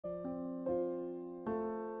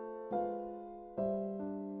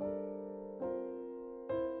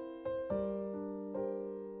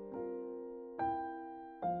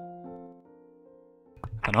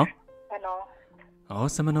Хано. Хано.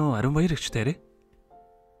 Самано Ариунбаяр эгчдээ.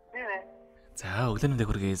 Nee. За өглөөний мэндийг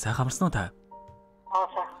хүргэе. Сайхан амарсан уу та?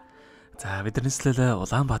 Сайхан. За бид нэслэл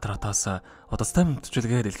Улаанбаатар хотоос Утастай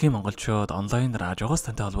мэндчилгээ Дэлхийн Монголчууд онлайн радиогоос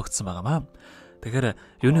тантай холбогдсон байгаамаа. Тэгэхээр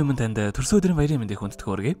юуны өмнө танд төрсөн өдрийн баярын мэндийг хүндэтгэх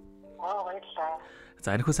хүргэе. Баярлалаа.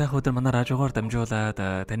 За энэхүү сайхан өдөр манай радиогоор дамжуулаад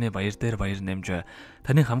таны баяр дээр баяр нэмж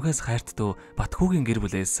таны хамгаас хайрт дүү Батхүүгийн гэр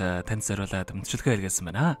бүлээс танд зориулаад мэндчилгээ илгээсэн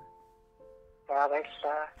байна. За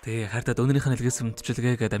баярлалаа. Тий хайртад өнөөрийнх нь илгээсэн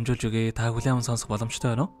мэндчилгээг дамжуулж өгье. Та хүлээн сонсох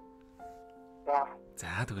боломжтой байна уу?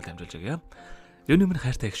 За тэгвэл дамжуулж өгье. Юуны өмнө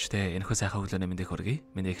хайртай эгчдээ энэхүү сайхан өглөөний мэндийг хүргэе.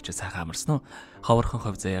 Миний эгч сайхан амарсан уу? Ховорхон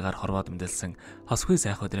хов заяагаар хорвоод мэдэлсэн хосгүй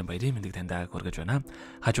сайхан өдрийн баярын мэндийг таньдаа хүргэж байна.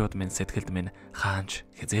 Хажууд минь сэтгэлд минь хаанч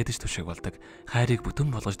хизээдэж түшиг болдог. Хайрыг бүтэн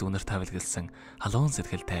болгож дүүнэр тавилгэлсэн халуун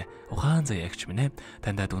сэтгэлтэй ухаан заяа эгч минь ээ.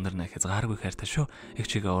 Таньдаа дүүнэр нь хязгааргүй хайртай шүү.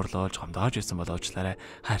 Эгчигээ уурлуулж гомдоож исэн боловчлаарай.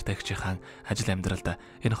 Хайртай эгчийн ажил амьдралд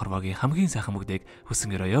энэ хорвоогийн хамгийн сайхан мөгдийг хүсэн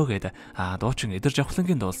өрөөё гэд дуучин эдэр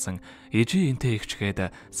жавхлангийн дуулсан ижи энтэй эгчгээд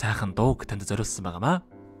сайхан дууг танд зориулсан байгаамаа.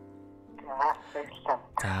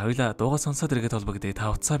 За хоёлаа дуугаа сонсоод иргэд холбогдъё. Та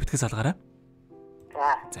утсаа битгэс алгаарай.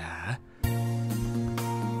 За.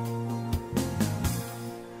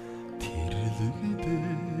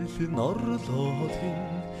 Тэрлэгдэл норлоодын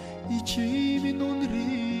ичимийн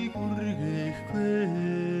үнрийг үргэхгүй.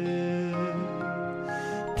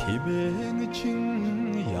 Тэмэн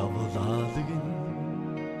чин явлаалагын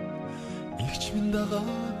игч минь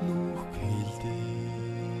дагаад нүх гэлдээ.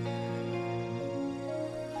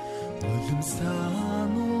 Нулим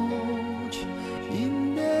санууч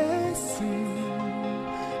инээсэн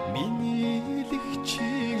миний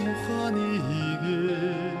лэгчийн ухааныг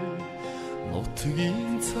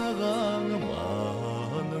нутгийн цагаан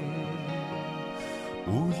манан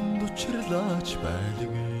үлэнд учрлаач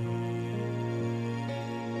байлгүй.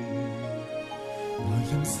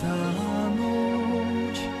 Нулим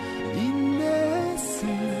санууч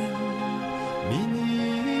инээсэн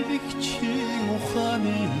миний лэгчийн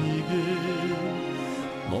ухааныг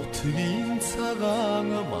нутгийн цагаан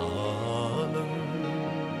манан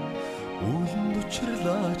үлэнд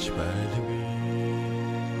учрлаач байлгүй.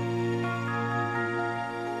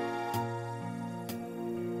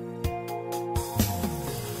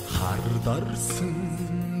 Хардарсан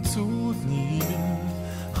зүйлний минь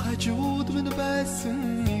хажууд минь байсан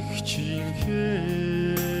эгчийнхээ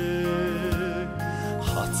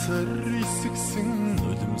хацар эсгсэн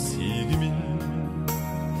нулимсийг минь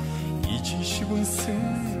ижишгүнсэн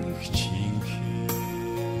эгчийнхээ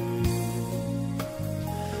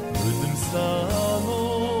нулим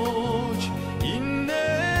санууч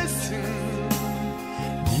инээсэн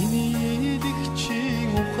миний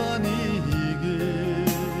лэгчийн ухааныг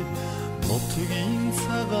нутгийн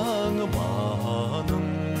цагаан манан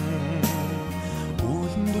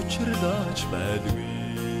үлэнд учрлаач байлгүй.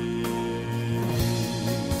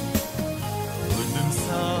 Нулим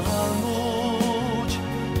санууч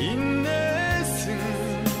инээсэн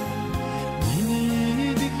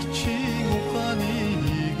миний лэгчийн ухааныг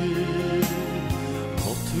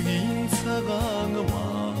нутгийн цагаан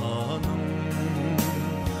манан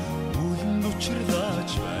үлэнд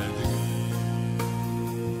учрлаач байлгүй.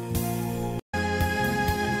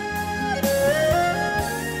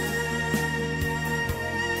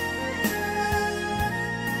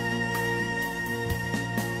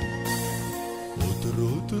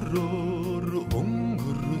 Өдрөөр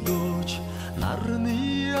өнгөрлөж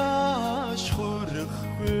нарны ааш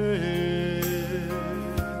хүрхгүй.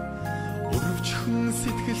 Өрөвчхөн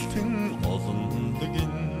сэтгэлтэн олондог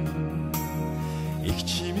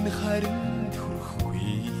эгч минь харинд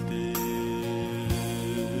хүрхгүй дээ.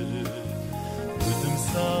 Нулим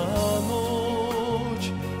санууч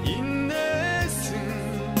инээсэн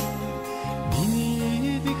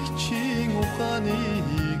миний лэгчийн ухааныг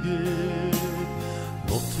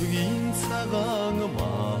нутгийн цагаан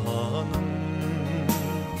манан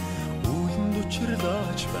үлэнд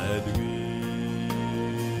учрлаач байлгүй.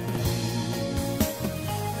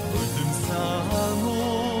 Нулим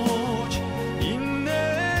санууч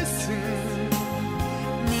инээсэн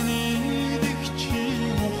миний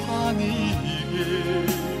лэгчийн ухааныг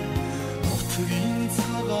нутгийн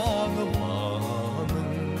цагаан манан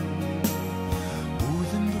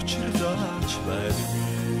үлэнд учрлаач байлгүй.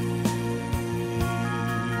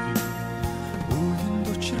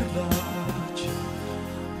 Улаанбаатар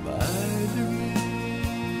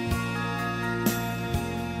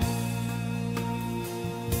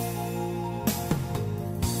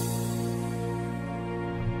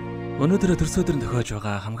Өнөөдөр төрсөн өдрийн тохиож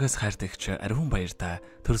байгаа хамгаас хайртайгч Ариунбаярдаа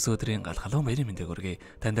төрсөн өдрийн гал халуун баярын мэндийг хүргэе.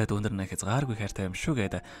 Таньдад өндөр нэг хязгааргүй хайртай юм шүү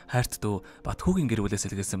гээд хайрт дүү Батхүүгийн гэр бүлээс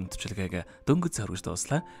илгээсэн мэндчилгээг дөнгөж сөргөж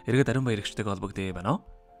дууслаа. Эргээд Ариунбаяр эгчтэйг холбогдъё байна уу?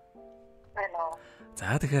 Байна.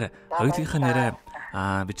 За тэгэхээр хоёулынх нь нэрээ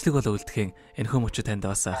бичлэг болоо үлдэхийн энэхүү мөчөд танд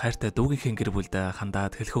бас хайртай дүүгийнхээ гэр бүлд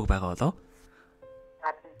хандаад хэлэхүүг байгаа болоо.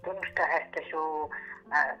 Дүнтэй хайртай шүү.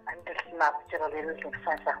 Амьдралын авчрал ирүүлэн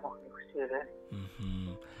сайхан хүсээрээ.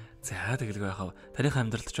 За тэгэлгүй яхав. Тарихын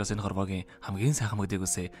амьдралд ч бас энэ хорвоогийн хамгийн сайхан мөгдийг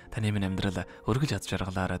үсэ. Таны минь амьдрал өргөж ад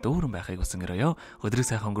жаргалаараа дүүрэн байхыг хүсэн гэрөөё. Өдрийг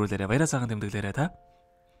сайхан өнгөрүүлээрэ баяраа сайхан тэмдэглээрэ та.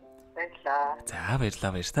 Баярлалаа. За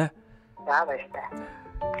баярлалаа баяртай. За баяртай.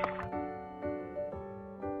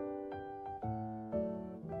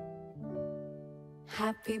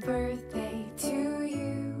 Happy birthday to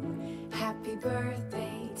you. Happy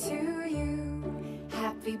birthday to you.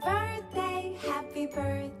 Happy birthday, happy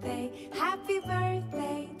birthday.